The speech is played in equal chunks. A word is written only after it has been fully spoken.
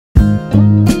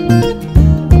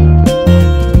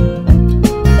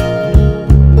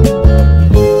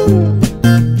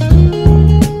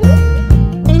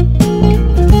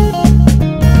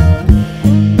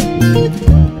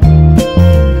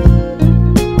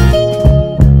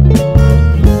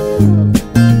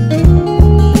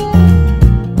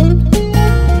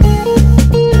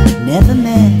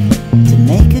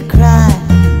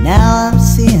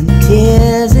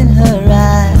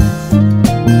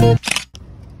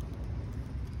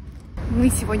Мы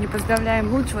сегодня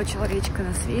поздравляем лучшего человечка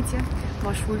на свете,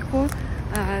 Машульку.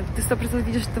 Ты 100%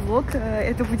 видишь это влог.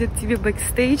 Это будет тебе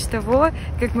бэкстейдж того,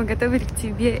 как мы готовили к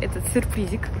тебе этот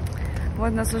сюрпризик.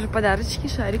 Вот у нас уже подарочки,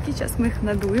 шарики. Сейчас мы их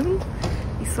надуем.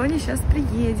 И Соня сейчас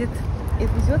приедет и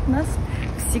везет нас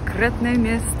в секретное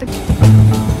место.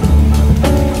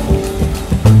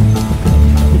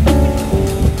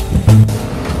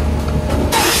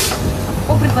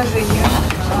 По предложению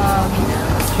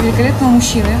великолепного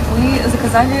мужчины мы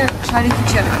заказали шарики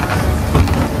черви.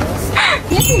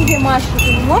 Нет нигде Маша,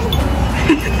 ты не можешь?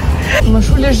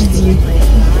 Машуля, жди.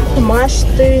 Маш,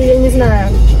 ты, я не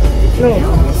знаю, ну,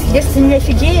 если не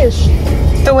офигеешь,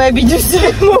 то мы обидимся,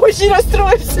 мы очень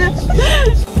расстроимся.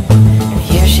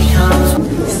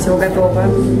 Все готово.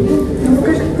 ну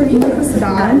покажи, как повинно.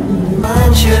 Да.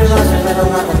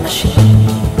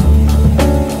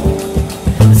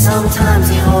 Sometimes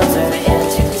he holds her hair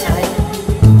too tight.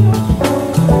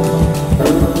 Ooh,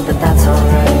 but that's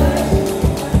alright.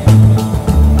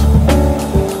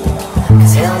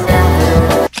 'Cause he'll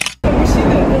never.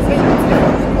 Мужчина развернул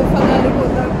телефон по фонарику,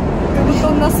 так, как будто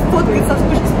он нас фоткает со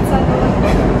вспышки специального.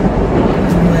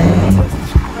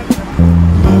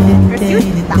 Красиво?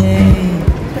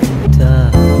 Да.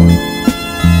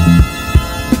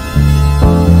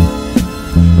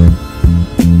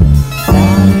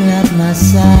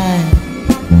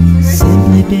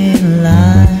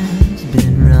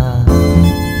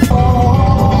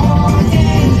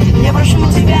 Я прошу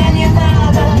тебя, не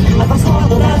надо, от восхода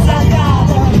до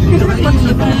заката.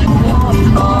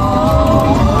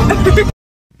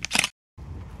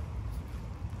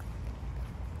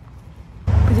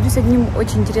 Поделюсь одним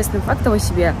очень интересным фактом о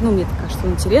себе. Ну, мне так кажется,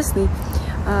 он интересный.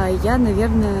 Я,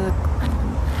 наверное,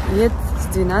 лет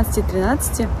с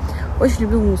 12-13 очень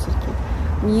люблю мусорки.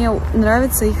 Мне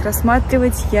нравится их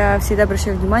рассматривать, я всегда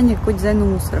обращаю внимание, какой дизайн у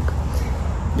мусорок.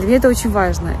 Для меня это очень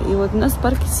важно. И вот у нас в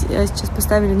парке сейчас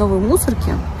поставили новые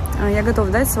мусорки. Я готова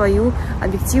дать свою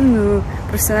объективную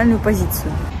профессиональную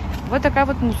позицию. Вот такая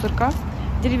вот мусорка.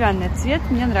 Деревянный цвет,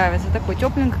 мне нравится. Такой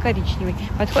тепленько-коричневый.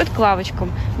 Подходит к лавочкам.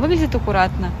 Выглядит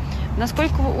аккуратно.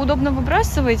 Насколько удобно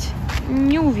выбрасывать,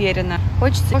 не уверена.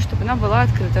 Хочется, чтобы она была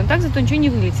открыта. Но так зато ничего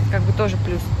не вылетит, как бы тоже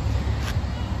плюс.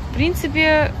 В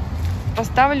принципе,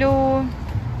 поставлю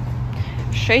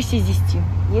 6 из 10.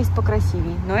 Есть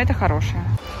покрасивее, но это хорошее.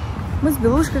 Мы с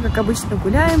Белушкой, как обычно,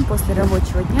 гуляем после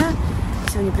рабочего дня.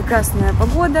 Сегодня прекрасная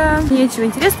погода. Нечего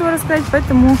интересного рассказать,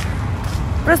 поэтому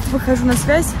просто выхожу на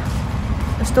связь,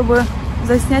 чтобы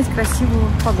заснять красивую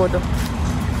погоду.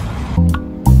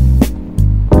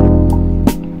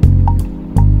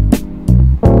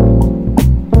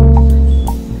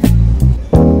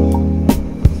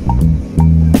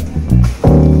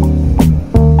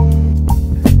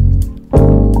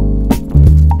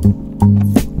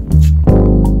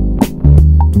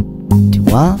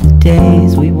 All the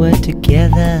days we were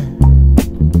together,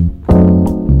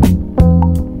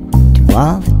 to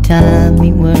all the time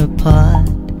we were apart.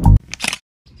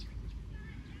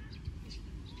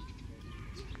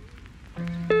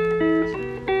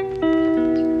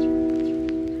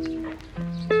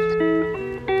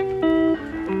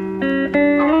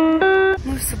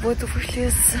 Мы в субботу вышли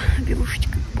с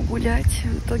Белушечкой погулять.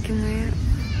 В итоге мы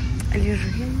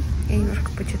лежим. Я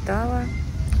немножко почитала.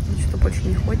 Что-то больше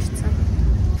не хочется.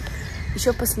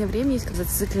 Еще в последнее время есть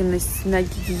какая-то зацикленность на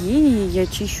гигиене. Я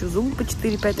чищу зубы по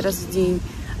 4-5 раз в день.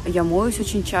 Я моюсь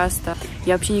очень часто.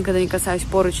 Я вообще никогда не касаюсь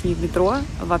поручней в метро.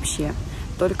 Вообще.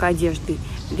 Только одеждой.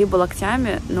 Либо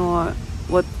локтями, но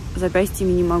вот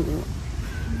запястьями не могу.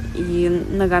 И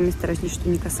ногами стараюсь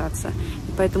ничего не касаться.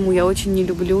 И поэтому я очень не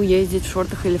люблю ездить в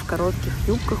шортах или в коротких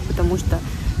юбках, потому что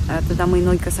тогда мои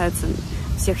ноги касаются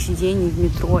всех сидений в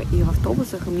метро и в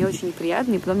автобусах, и мне очень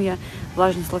неприятно, и потом я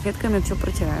влажными салфетками все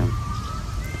протираю.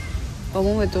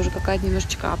 По-моему, это уже какая-то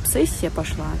немножечко обсессия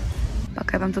пошла.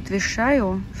 Пока я вам тут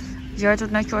вешаю, я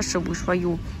тут начесываю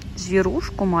свою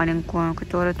зверушку маленькую,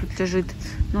 которая тут лежит.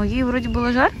 Но ей вроде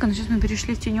было жарко, но сейчас мы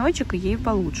перешли в тенечек, и ей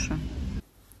получше.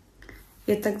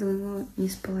 Я так давно не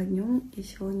спала днем, и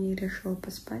сегодня я решила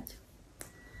поспать.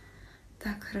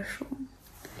 Так хорошо.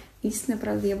 Единственное,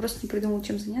 правда, я просто не придумала,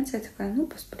 чем заняться. Я такая, ну,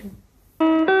 посплю.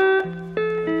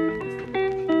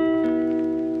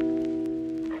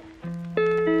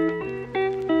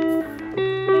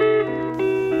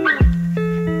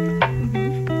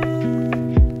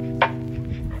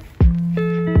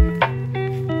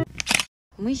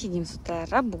 сидим с утра,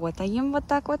 работаем вот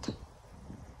так вот.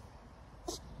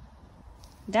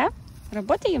 Да?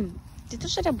 Работаем? Ты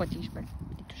тоже работаешь, Баль?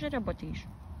 Ты тоже работаешь?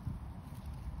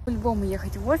 По-любому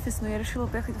ехать в офис, но я решила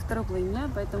поехать во второй половине дня,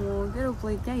 поэтому первую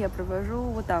половину дня я провожу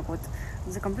вот так вот,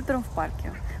 за компьютером в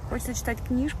парке. Хочется читать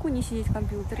книжку, не сидеть в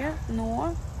компьютере,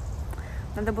 но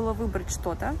надо было выбрать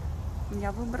что-то.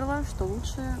 Я выбрала, что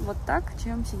лучше вот так,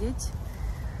 чем сидеть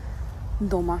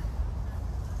дома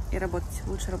и работать.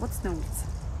 Лучше работать на улице.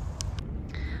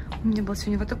 У меня был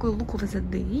сегодня вот такой лук в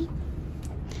ЗД,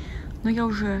 но я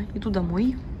уже иду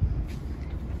домой.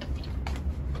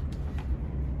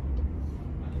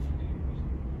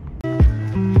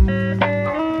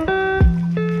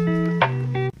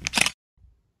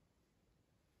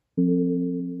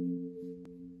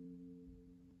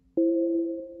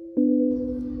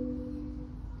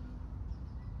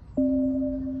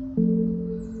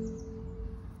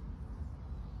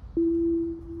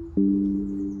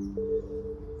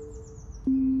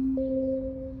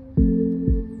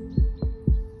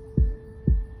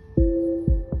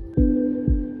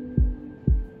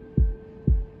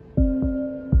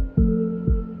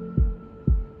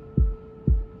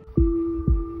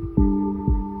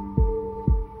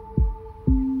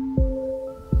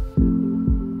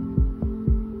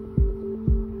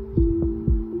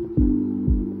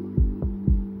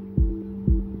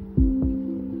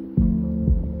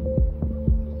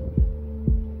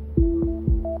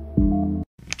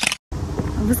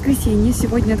 Воскресенье.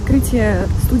 Сегодня открытие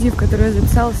студии, в которой я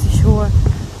записалась еще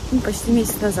почти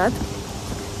месяц назад.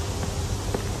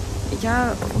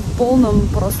 Я в полном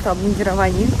просто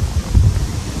обмундировании.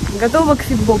 Готова к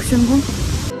фитбоксингу.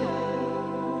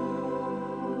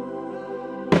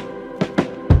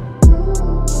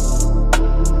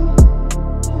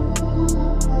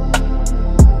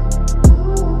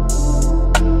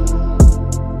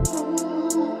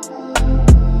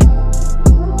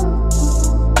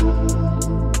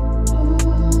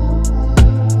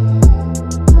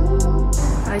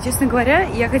 Честно говоря,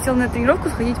 я хотела на тренировку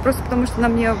сходить просто потому, что она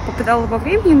мне попадала по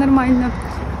времени нормально,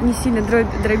 не сильно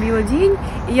дробила день.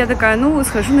 И я такая, ну,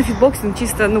 схожу на фитбоксинг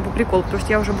чисто, ну, по приколу, потому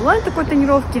что я уже была на такой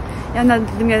тренировке, и она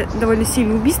для меня довольно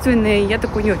сильно убийственная, и я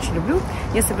такой не очень люблю.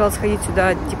 Я собиралась сходить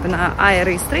сюда, типа, на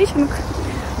аэро и стретчинг,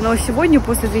 но сегодня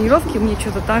после тренировки мне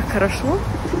что-то так хорошо,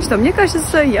 что мне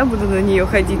кажется, я буду на нее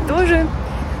ходить тоже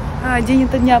день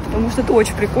ото дня, потому что это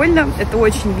очень прикольно, это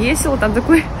очень весело, там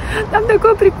такой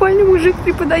прикольный мужик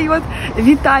преподает,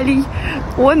 Виталий,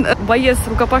 он боец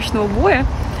рукопашного боя,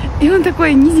 и он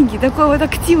такой низенький, такой вот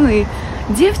активный,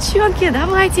 девчонки,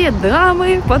 давайте,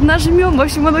 дамы, поднажмем, в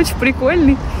общем, он очень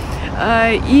прикольный,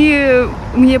 и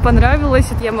мне понравилось,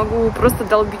 это я могу просто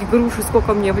долбить груши,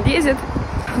 сколько мне влезет,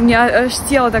 у меня аж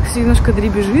тело так все немножко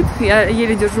дребезжит, я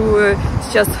еле держу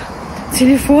сейчас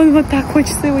телефон, вот так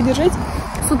хочется его держать.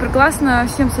 Супер классно,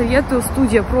 всем советую,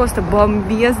 студия просто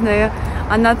бомбезная,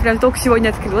 она прям только сегодня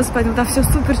открылась, поэтому там все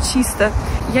супер чисто.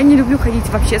 Я не люблю ходить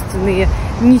в общественные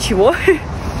ничего,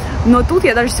 но тут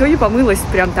я даже сегодня помылась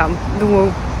прям там,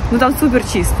 думаю, ну там супер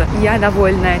чисто. Я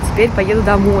довольная, теперь поеду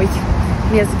домой,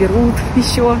 меня заберут,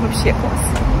 еще вообще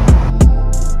класс.